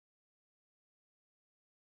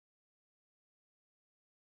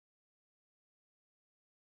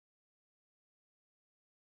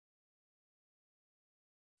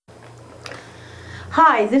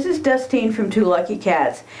Hi, this is Dustine from Two Lucky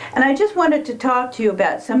Cats, and I just wanted to talk to you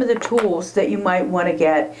about some of the tools that you might want to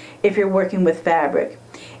get if you're working with fabric.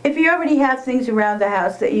 If you already have things around the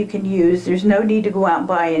house that you can use, there's no need to go out and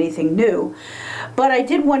buy anything new. But I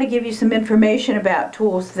did want to give you some information about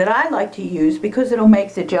tools that I like to use because it'll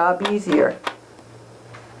make the job easier.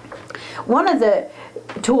 One of the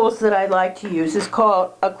tools that I like to use is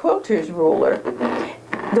called a quilter's ruler.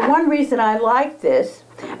 The one reason I like this,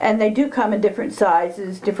 and they do come in different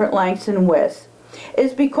sizes, different lengths and widths,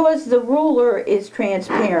 is because the ruler is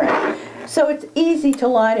transparent. So it's easy to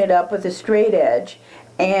line it up with a straight edge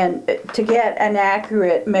and to get an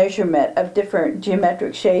accurate measurement of different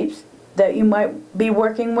geometric shapes that you might be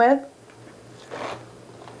working with.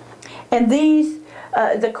 And these,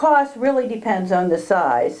 the cost really depends on the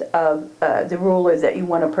size of the ruler that you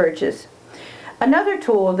want to purchase. Another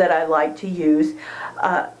tool that I like to use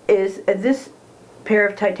is this pair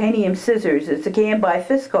of titanium scissors. It's again by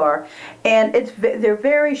Fiskar, and they're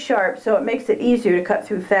very sharp, so it makes it easier to cut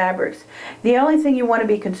through fabrics. The only thing you want to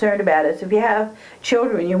be concerned about is if you have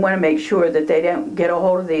children, you want to make sure that they don't get a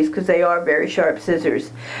hold of these because they are very sharp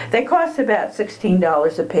scissors. They cost about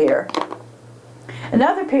 $16 a pair.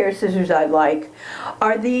 Another pair of scissors I like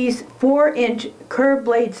are these 4-inch curved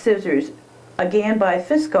blade scissors, again by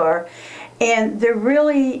Fiskar, and they're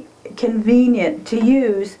really convenient to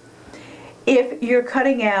use if you're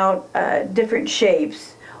cutting out different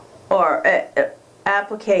shapes or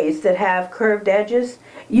appliques that have curved edges.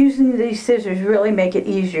 Using these scissors really make it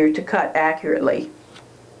easier to cut accurately.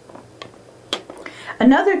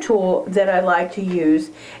 Another tool that I like to use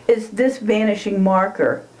is this vanishing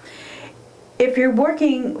marker. If you're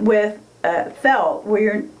working with felt where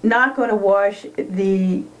you're not going to wash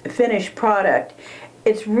the finished product,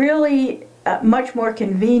 it's really much more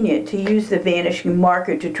convenient to use the vanishing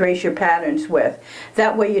marker to trace your patterns with.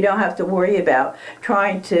 That way you don't have to worry about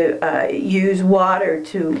trying to use water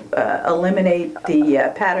to eliminate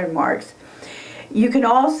the pattern marks. You can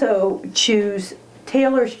also choose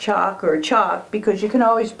tailor's chalk or chalk because you can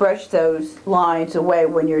always brush those lines away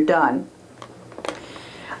when you're done.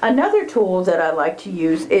 Another tool that I like to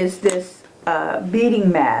use is this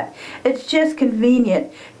beading mat. It's just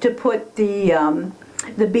convenient to put the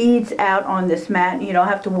beads out on this mat, and you don't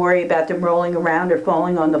have to worry about them rolling around or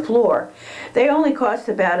falling on the floor. They only cost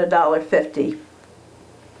about $1.50.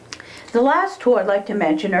 The last tool I'd like to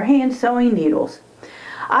mention are hand sewing needles.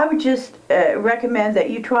 I would just recommend that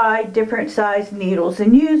you try different size needles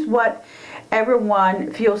and use whatever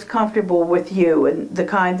one feels comfortable with you and the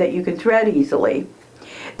kind that you can thread easily.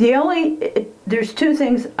 There's two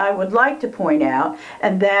things I would like to point out,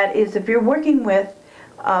 and that is if you're working with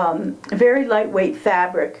very lightweight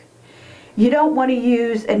fabric, you don't want to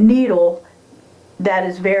use a needle that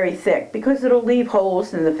is very thick because it'll leave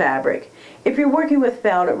holes in the fabric. If you're working with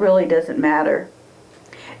felt, it really doesn't matter.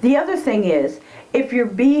 The other thing is, if you're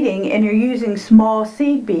beading and you're using small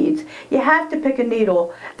seed beads, you have to pick a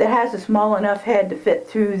needle that has a small enough head to fit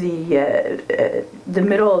through the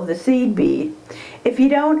middle of the seed bead. If you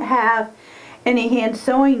don't have any hand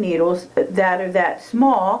sewing needles that are that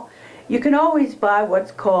small, you can always buy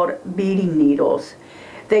what's called beading needles.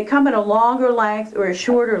 They come in a longer length or a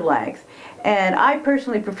shorter length, and I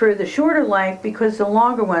personally prefer the shorter length because the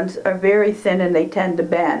longer ones are very thin and they tend to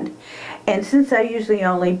bend. And since I usually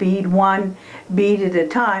only bead one bead at a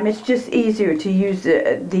time, it's just easier to use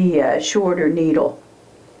the shorter needle.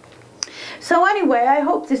 So anyway, I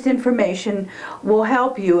hope this information will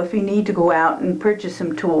help you if you need to go out and purchase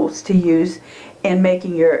some tools to use in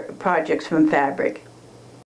making your projects from fabric.